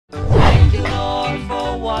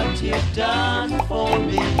what you've done for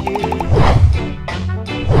me.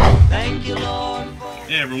 Thank you, Lord.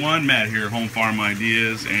 Hey everyone, Matt here, Home Farm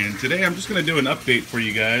Ideas, and today I'm just going to do an update for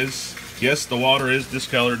you guys. Yes, the water is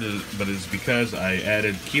discolored, but it's because I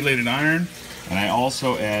added chelated iron, and I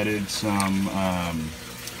also added some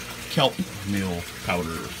kelp meal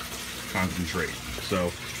powder concentrate. So,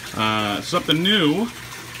 something new,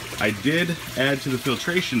 I did add to the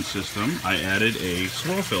filtration system. I added a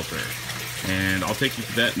swirl filter, and I'll take you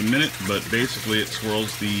through that in a minute, but basically it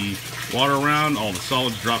swirls the water around, all the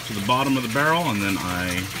solids drop to the bottom of the barrel, and then I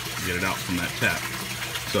get it out from that tap.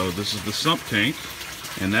 So this is the sump tank,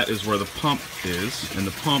 and that is where the pump is, and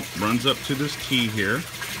the pump runs up to this T here,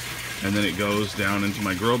 and then it goes down into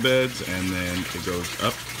my grow beds, and then it goes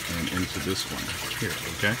up and into this one here,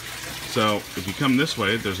 okay? So if you come this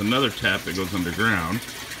way, there's another tap that goes underground,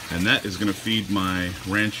 and that is going to feed my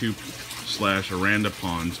ranchu / aranda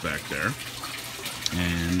ponds back there.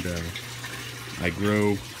 And I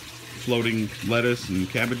grow floating lettuce and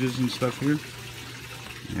cabbages and stuff here.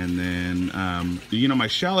 And then, you know, my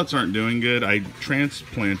shallots aren't doing good. I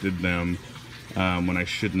transplanted them when I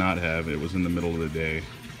should not have. It was in the middle of the day.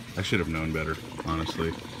 I should have known better,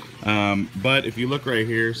 honestly. But if you look right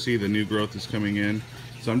here, see the new growth is coming in.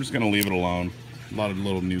 So I'm just going to leave it alone. A lot of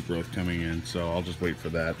little new growth coming in, so I'll just wait for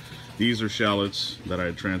that. These are shallots that I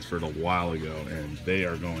had transferred a while ago, and they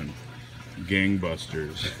are going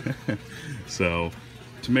gangbusters. So,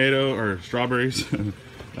 tomato or strawberries.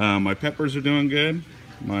 My peppers are doing good.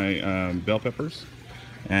 My bell peppers,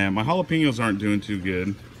 and my jalapenos aren't doing too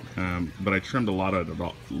good. But I trimmed a lot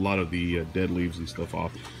of the dead leaves and stuff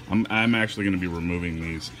off. I'm actually going to be removing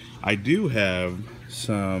these. I do have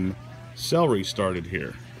some celery started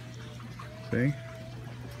here. See?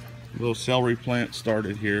 Little celery plant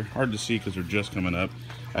started here. Hard to see because they're just coming up.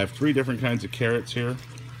 I have 3 different kinds of carrots here.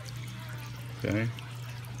 Okay.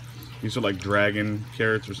 These are like dragon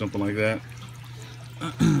carrots or something like that.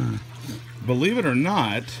 Believe it or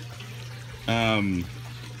not, my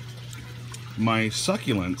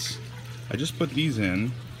succulents, I just put these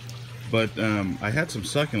in, but I had some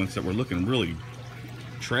succulents that were looking really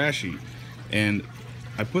trashy, and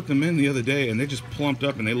I put them in the other day, and they just plumped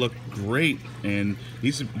up, and they look great. And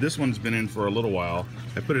this one's been in for a little while.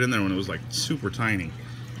 I put it in there when it was like super tiny,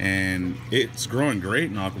 and it's growing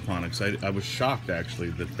great in aquaponics. I was shocked actually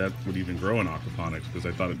that would even grow in aquaponics because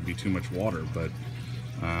I thought it'd be too much water, but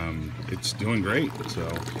it's doing great. So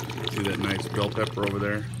see that nice bell pepper over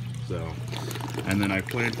there. So, and then I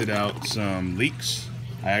planted out some leeks.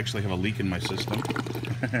 I actually have a leek in my system.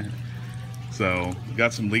 So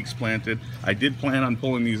got some leeks planted. I did plan on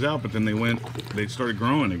pulling these out, but then they started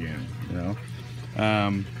growing again, you know.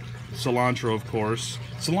 Cilantro, of course.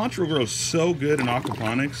 Cilantro grows so good in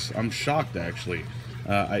aquaponics. I'm shocked actually.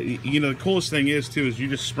 You know, the coolest thing is too is you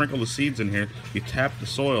just sprinkle the seeds in here. You tap the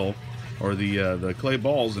soil or the clay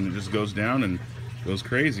balls, and it just goes down and goes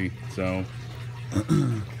crazy. So,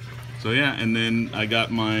 so yeah. And then I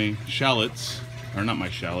got my shallots, or not my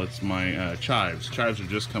shallots, my chives. Chives are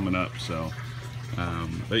just coming up. So,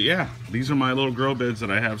 but yeah, these are my little grow beds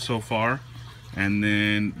that I have so far. And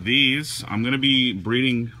then these, I'm going to be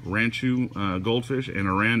breeding ranchu goldfish and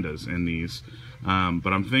arandas in these.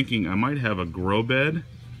 But I'm thinking I might have a grow bed,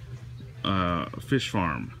 fish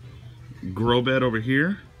farm. Grow bed over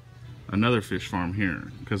here, another fish farm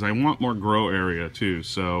here. Because I want more grow area too.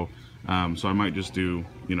 So, so I might just do,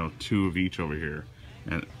 you know, 2 of each over here.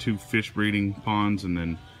 And 2 fish breeding ponds, and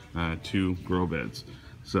then 2 grow beds.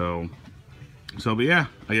 So but yeah,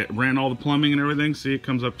 I ran all the plumbing and everything. See, it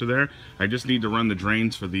comes up to there. I just need to run the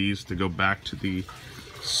drains for these to go back to the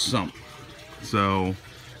sump. So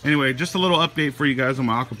anyway, just a little update for you guys on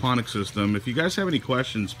my aquaponic system. If you guys have any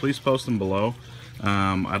questions, please post them below.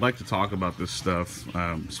 I'd like to talk about this stuff,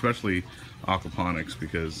 especially aquaponics,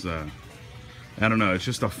 because I don't know, it's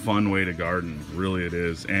just a fun way to garden. Really it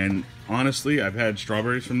is. And honestly, I've had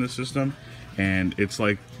strawberries from this system, and it's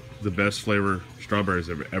like the best flavor strawberries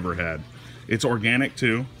I've ever had. It's organic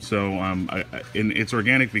too, so and it's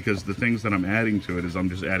organic because the things that I'm adding to it is I'm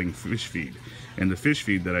just adding fish feed, and the fish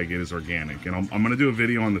feed that I get is organic. And I'm gonna do a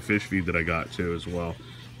video on the fish feed that I got too as well.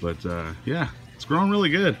 But yeah, it's growing really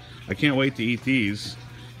good. I can't wait to eat these.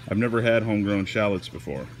 I've never had homegrown shallots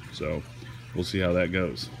before, so we'll see how that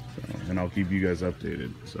goes. So, and I'll keep you guys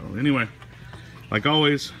updated. So anyway, like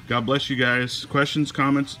always, God bless you guys. Questions,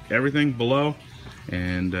 comments, everything below.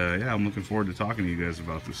 And yeah, I'm looking forward to talking to you guys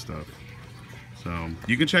about this stuff. So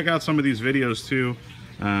you can check out some of these videos too.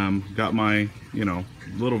 Got my, you know,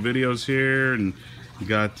 little videos here, and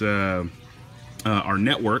got our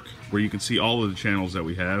network where you can see all of the channels that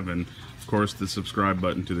we have, and of course the subscribe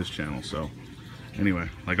button to this channel. So Anyway,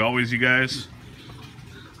 like always, you guys,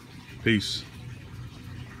 peace.